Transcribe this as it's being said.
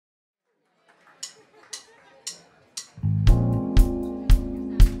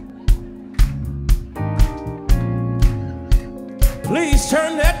Please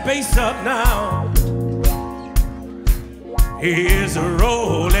turn that bass up now. He is a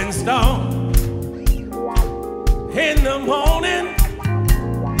rolling stone. In the morning,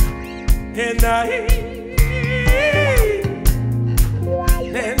 in the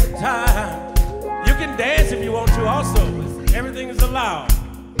evening time. You can dance if you want to also. Everything is allowed.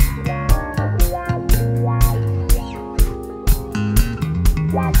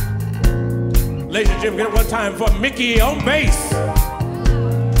 Ladies and gentlemen, get it one time for Mickey on bass.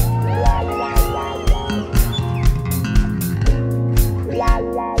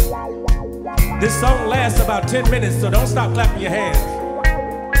 This song lasts about 10 minutes, so don't stop clapping your hands.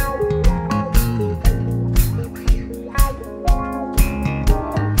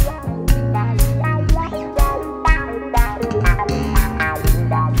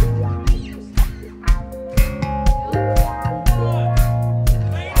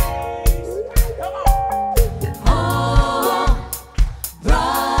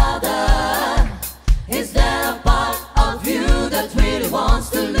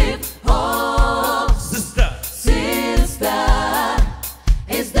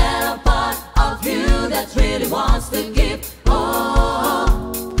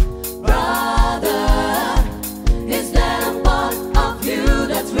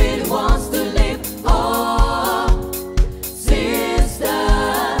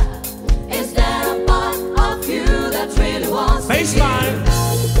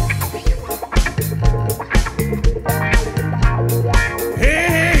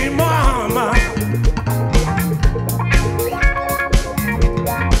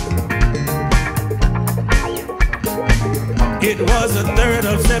 It was the 3rd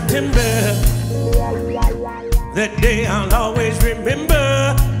of September. That day I'll always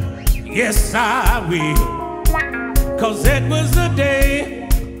remember. Yes, I will. 'Cause that was the day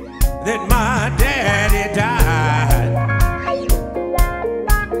that my daddy died.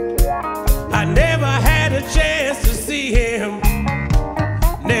 I never had a chance to see him.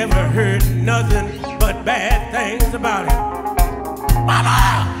 Never heard nothing but bad things about him.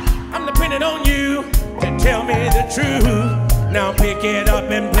 Mama, I'm depending on you to tell me the truth. Now pick it up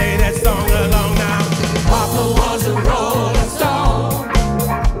and play that song along now. Papa was a rolling stone.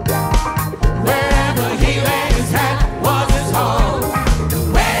 Wherever he laid his hat was his home.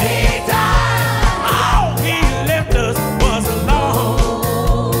 When he died, all he left us was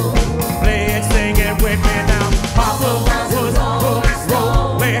alone. Play it, sing it with me now. Papa was a rolling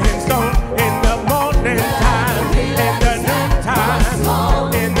stone in the morning time, in the noon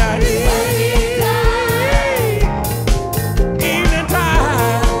time, in the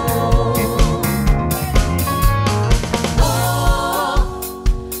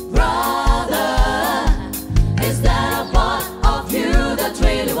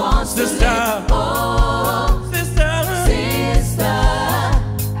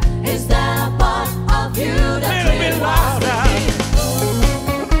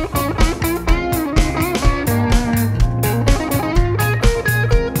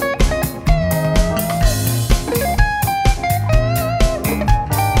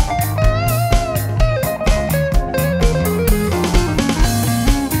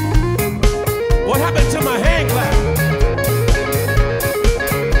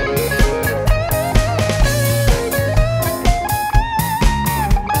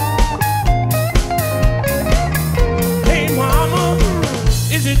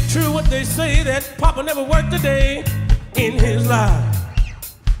they say that Papa never worked a day in his life.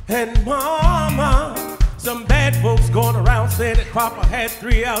 And Mama, some bad folks going around saying that Papa had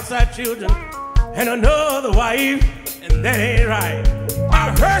 3 outside children and another wife, and that ain't right.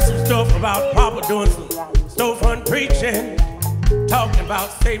 I heard some stuff about Papa doing some storefront preaching, talking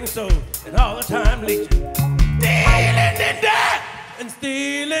about saving souls and all the time leeching, stealing and that, and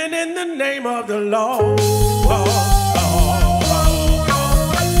stealing in the name of the Lord.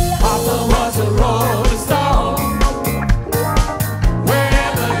 Papa was a rolling stone.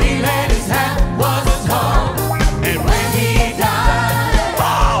 Wherever he laid his hat was his home. And when he died,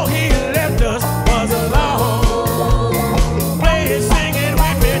 all he left us was alone. Play it, sing it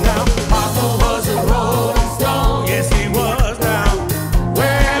with me now. Papa was a rolling stone. Yes, he was now.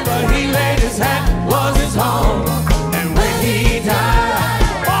 Wherever he laid his hat was his home. And when he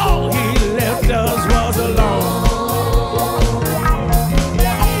died, all he left us was alone.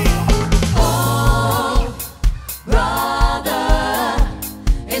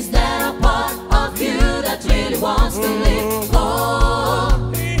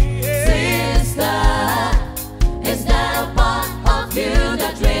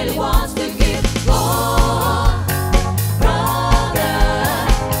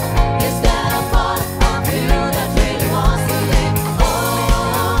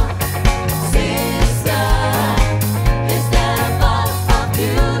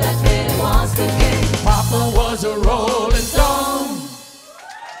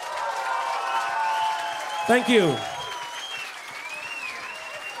 Thank you.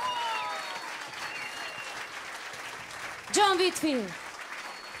 John Whitfield.